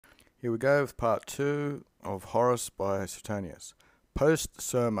Here we go with part 2 of Horace by Suetonius. Post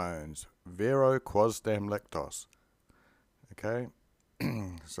sermones, vero quosdam lectos. Okay,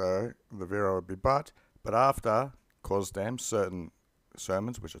 so the vero would be but after quosdam, certain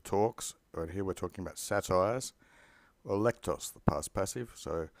sermons, which are talks, right here we're talking about satires, or lectos, the past passive.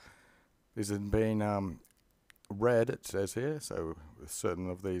 So these have been read, it says here, so with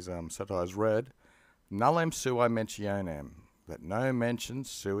certain of these satires read, nullem sui mentionem, that no mention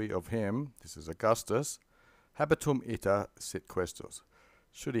sui of him, this is Augustus, habitum ita sit questos.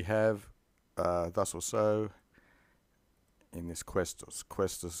 Should he have thus or so in this questos?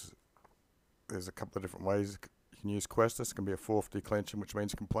 Questos, there's a couple of different ways you can use questos. It can be a fourth declension, which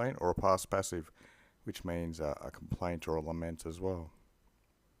means complaint, or a past passive, which means a complaint or a lament as well.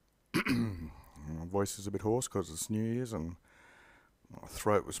 My voice is a bit hoarse because it's New Year's and my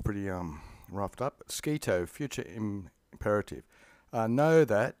throat was pretty roughed up. Sketo, future imperative. Know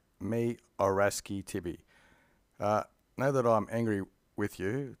that me oraski tibi. Know that I'm angry with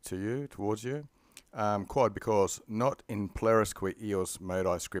you, towards you, quod because not in plerisque eos modi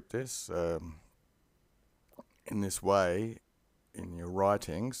scriptis, in this way, in your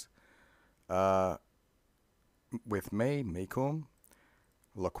writings, with me, mecum,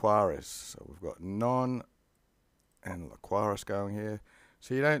 laquaris. So we've got non and laquaris going here.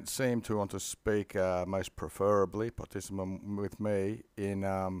 So you don't seem to want to speak most preferably, participum, with me in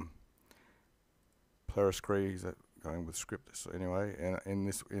plerisque, is that going with scriptus anyway, in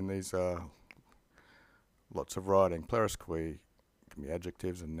these lots of writing. Plerisque can be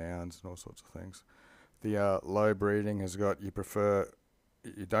adjectives and nouns and all sorts of things. The low breeding has got you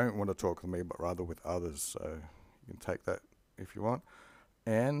don't want to talk with me but rather with others, so you can take that if you want.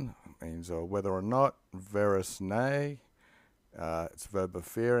 And means whether or not, verus ne, it's verb of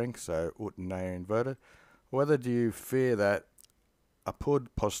fearing, so ut ne inverted. Whether do you fear that apud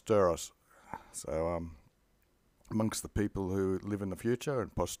posteros, so amongst the people who live in the future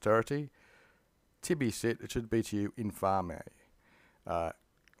and posterity, tibi sit, it should be to you infame.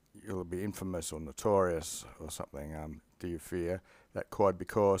 You'll be infamous or notorious or something. Do you fear that quod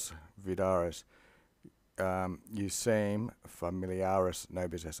because vidaris, you seem familiaris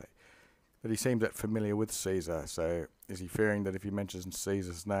nobis esse, that he seems that familiar with Caesar. So is he fearing that if he mentions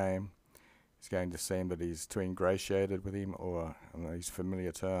Caesar's name, it's going to seem that he's too ingratiated with him, or on these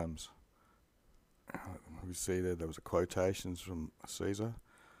familiar terms? We see there was a quotations from Caesar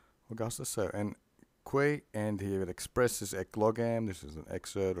Augustus. So and qui, and he would express his eclogam. This is an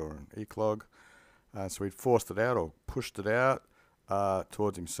excerpt or an eclog. So he'd forced it out or pushed it out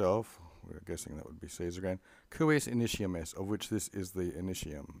towards himself. We're guessing that would be Caesar again. Cuius initium est, of which this is the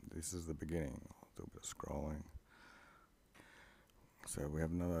initium. This is the beginning. I'll do a bit of scrolling. So we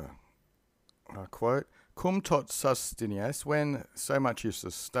have another quote. Cum tot sustinias, when so much you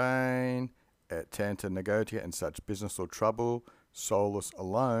sustain, et tanta negotia, and such business or trouble, solus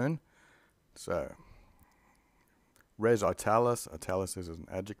alone. So, res italis is an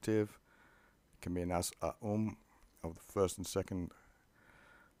adjective. It can be an of the first and second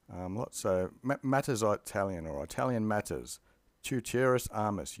lot. So, matters are Italian, or Italian matters. Tuteris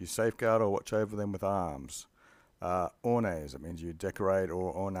armis, you safeguard or watch over them with arms. Ornes, it means you decorate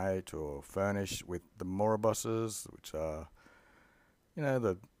or ornate or furnish with the moribusses, which are,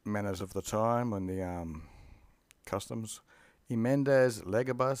 the manners of the time and the customs. Emendes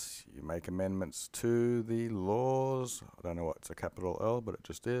legibus, you make amendments to the laws. I don't know what's a capital L, but it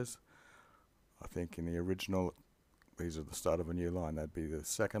just is. I think in the original, these are the start of a new line. That'd be the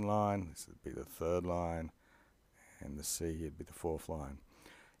second line, this would be the third line, and the C here would be the fourth line.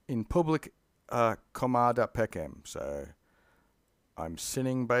 In public commada pecem, so I'm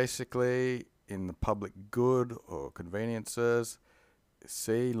sinning basically in the public good or conveniences.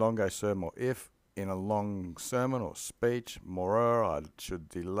 C, longo sermo, if in a long sermon or speech, morer, I should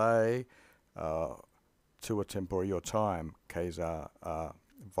delay to a tempore your time, Caesar,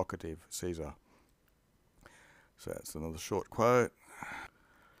 vocative, Caesar. So that's another short quote.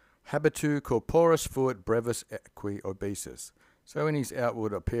 Habitu corporis fuit brevis equi obesis. So in his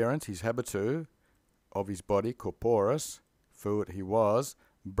outward appearance, his habitu of his body, corporis, fuit he was,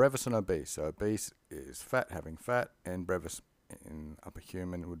 brevis and obese. So obese is fat, having fat, and brevis in upper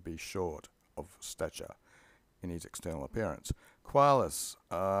human would be short of stature in his external appearance. Qualis,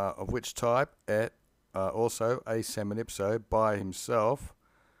 of which type, et also a seminipso, by himself,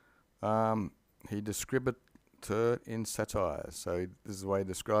 he described in satires. So this is the way he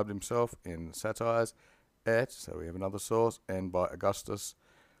described himself in satires. Et, so we have another source, and by Augustus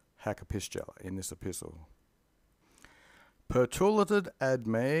hac epistula, in this epistle. Pertulated ad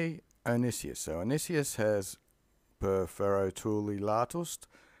me Onesius. So Onesius has per ferro tuli latust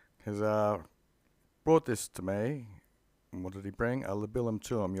has brought this to me. And what did he bring? A libellum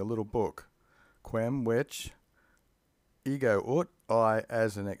tuum, your little book, quem, which ego ut, I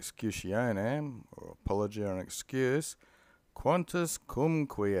as an excutionem, or apology or an excuse, quantus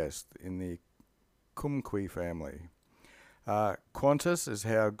cumque est, in the cumque family. Quantus is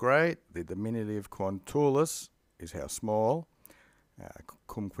how great, the diminutive quantulus is how small,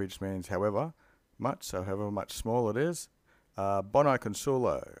 cumque just means however much, so however much small it is. Bono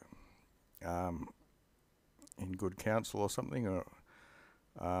consulo, in good counsel or something, or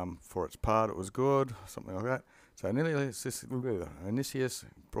for its part it was good, something like that. So Onesius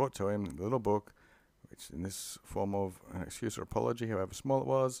brought to him the little book, which in this form of an excuse or apology, however small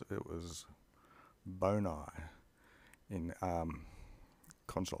it was boni in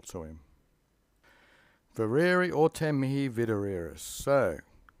consult to him. Vereri autem mihi videreris. So,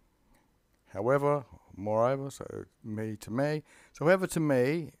 however, moreover, so me to me. So, however to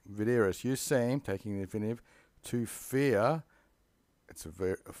me, videris, you seem, taking the infinitive, to fear. It's a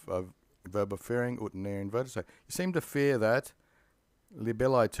verb of fearing, ut near inverted. So, you seem to fear that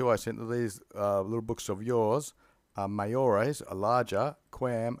libelli tuae sent to these little books of yours are maiores, are larger,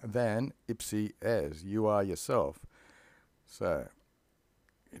 quam, than ipsi es, you are yourself. So,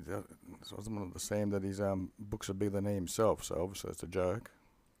 it wasn't the same that his books are bigger than he himself, so obviously it's a joke.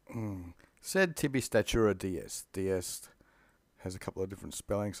 Sed tibi statura diest. Diest has a couple of different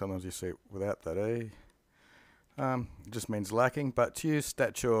spellings. Sometimes you see it without that E. It just means lacking, but to you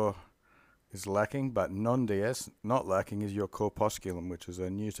stature is lacking, but non-diest, not lacking, is your corpusculum, which is a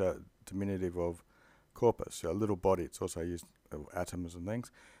neuter diminutive of corpus, so a little body. It's also used of atoms and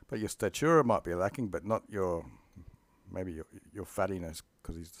things. But your statura might be lacking, but not your, maybe your fattiness,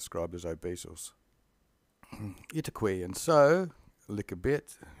 because he's described as obesus. Itaque, and so, lick a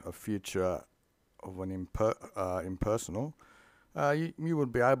bit of future of an impersonal, you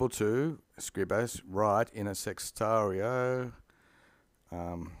would be able to, scribes, write in a sextario,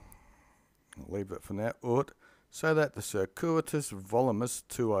 I'll leave it for now, ut, so that the circuitous volumus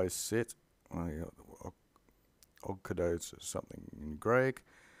tuae sit, ogkados is something in Greek.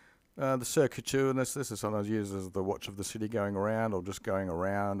 The circuitous, this is sometimes used as the watch of the city going around, or just going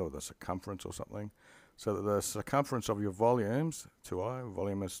around, or the circumference or something. So that the circumference of your volumes, tuae,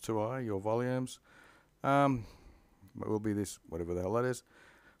 volumus tuae, your volumes, will be this, whatever the hell that is.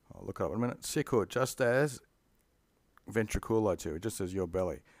 I'll look it up in a minute. Sicut, just as ventriculo tu, just as your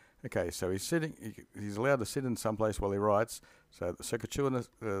belly. Okay, so he's sitting. He's allowed to sit in some place while he writes. So the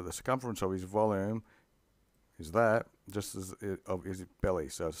circumference of his volume is that, just as of his belly.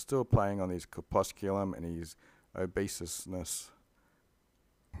 So it's still playing on his corpusculum and his obesousness.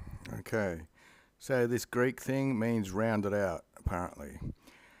 Okay, so this Greek thing means rounded out, apparently.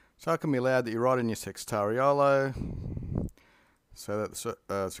 So it can be allowed that you write in your sextariolo, so that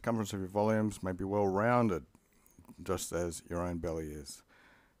the circumference of your volumes may be well rounded, just as your own belly is.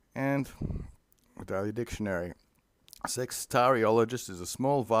 And the Daily Dictionary, sextariologist is a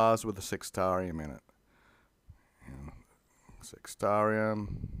small vase with a sextarium in it. And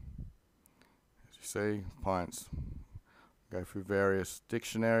sextarium, as you see, pints. Go through various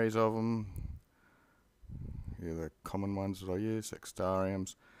dictionaries of them. Here are the common ones that I use,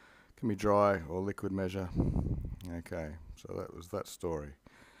 sextariums. Can be dry or liquid measure. Okay, so that was that story.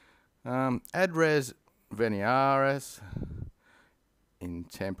 Ad res veniaris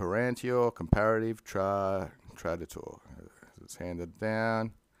intemperantior comparative traditor. It's handed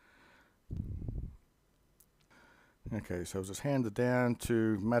down. Okay, so it was handed down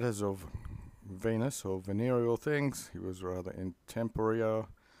to matters of Venus or venereal things. He was rather intemporeal.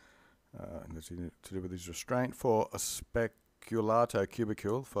 That's to do with his restraint. For a speculato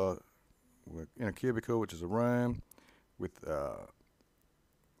cubicule, for in a cubicle, which is a room with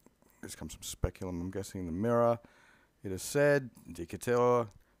this comes from speculum, I'm guessing, the mirror. It is said, dicitur,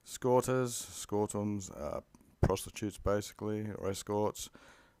 scortums, prostitutes basically, or escorts.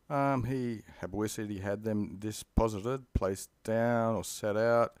 He had them disposited, placed down or set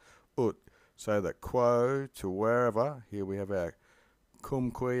out, ut, so that quo, to wherever, here we have our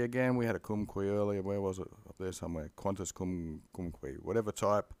cumque again, we had a cumque earlier, where was it? Up there somewhere, quantus cumque, whatever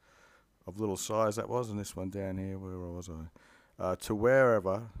type of little size that was, and this one down here, where was I? To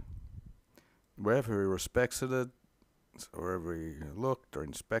wherever he respects it, wherever he looked or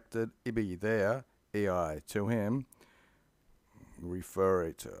inspected, ibi there, ei, to him,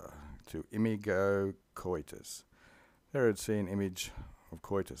 refer to imigo coitus. There had seen image of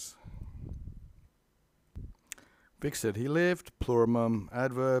coitus. Vixit, he lived, plurimum,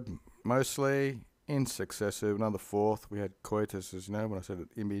 adverb, mostly, in successive, another fourth. We had coitus, as you know, when I said it,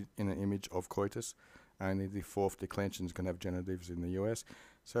 in an image of coitus. Only the fourth declensions can have genitives in the US.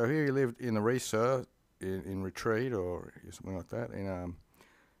 So here he lived in the Risa, in retreat or something like that,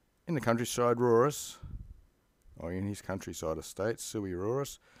 in the countryside, Horace, or in his countryside estate, Sui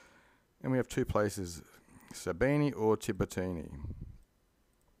Horace. And we have two places, Sabini or Tibertini.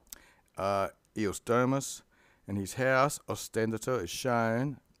 Eos Domus, and his house, Ostentator, is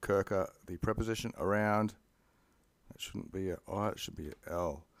shown, Kirka, the preposition, around, that shouldn't be a I, it should be an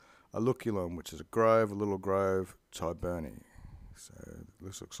L. Aluculum, which is a grove, a little grove, Tiberni. So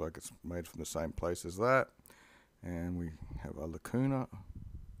this looks like it's made from the same place as that. And we have a lacuna.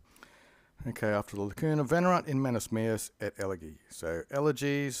 Okay, after the lacuna, venerant in manus meus et elegi. So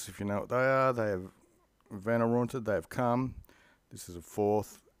elegies, if you know what they have veneranted, they have come. This is a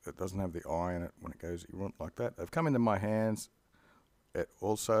fourth. It doesn't have the I in it when it goes like that. They've come into my hands. Et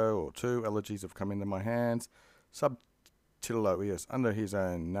also, or two elegies have come into my hands. Sub titulo under his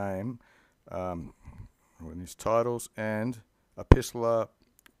own name, in his titles, and epistola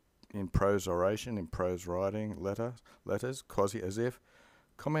in prose oration, in prose writing, letters, quasi as if,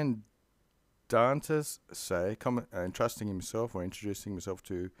 commendantus say, entrusting himself or introducing himself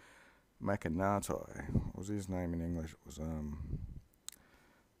to Machinatoi. What was his name in English? It was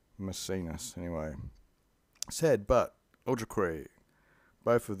Maecenas, anyway. Said, but, Audricre,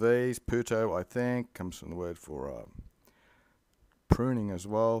 both of these, puto, I think, comes from the word for pruning as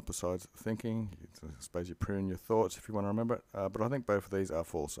well, besides thinking. I suppose you prune your thoughts if you want to remember it. But I think both of these are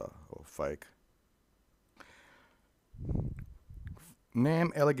falsa, or fake.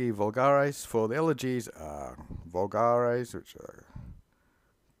 Nam elegi vulgares, for the elegies are vulgares, which are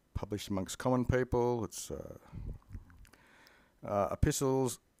published amongst common people. It's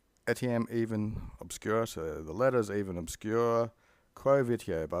epistles, etiam even obscura, so the letters even obscure. Quo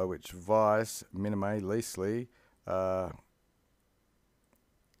vitio, by which vice minime leastly,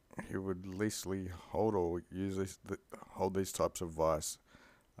 he would leastly hold or use hold these types of vice.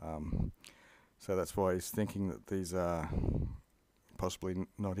 So that's why he's thinking that these are possibly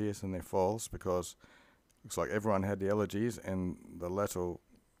not his and they're false, because it looks like everyone had the elegies and the letter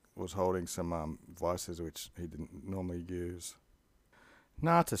was holding some vices which he didn't normally use.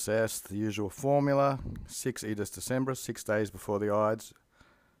 Natus est, the usual formula, 6 Idus Decembris, 6 days before the Ides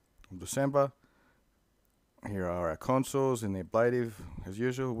of December. Here are our consuls in the ablative, as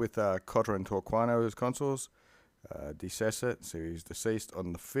usual, with Cotter and Torquano as consuls. Decessit, so he's deceased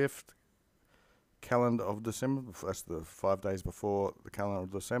on the 5th calendar of December, that's the 5 days before the calendar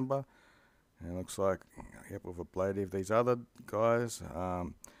of December. And it looks like, yep, with ablative, these other guys,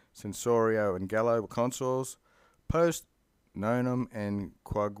 Censorio and Gallo were consuls. Post Nonum and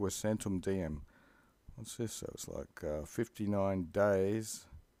Quaguacentum Diem. What's this? So it's like 59 days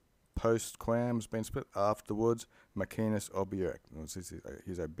post Quam's been split. Afterwards, Macinus Obiect. What's this?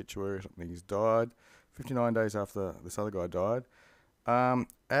 His obituary or something. He's died 59 days after this other guy died.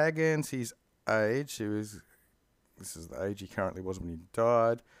 Agens, his age. This is the age he currently was when he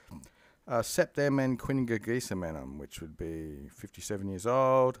died. Septem and Quingagisamanum, which would be 57 years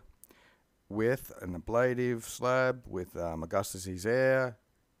old. With an ablative slab, with Augustus his heir,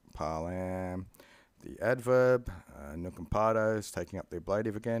 Parlam, the adverb, Nucampados, taking up the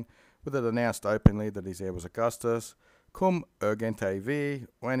ablative again, with it announced openly that his heir was Augustus, cum urgente vi,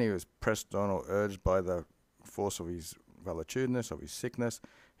 when he was pressed on or urged by the force of his valetudinous, of his sickness,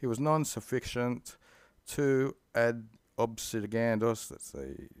 he was non-sufficient to ad obsidigandos, that's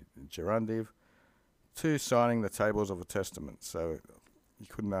the gerundive, to signing the tables of a testament. So he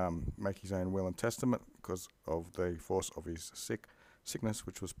couldn't make his own will and testament because of the force of his sickness,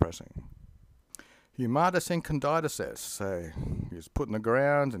 which was pressing. Humatus and Conditus est, so he was put in the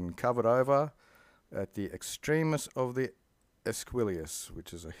ground and covered over at the extremis of the Esquilius,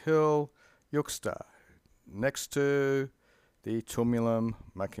 which is a hill, Yuxta, next to the Tumulum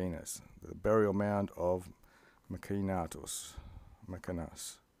Macinus, the burial mound of Macinas.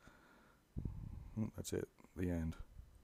 That's it, the end.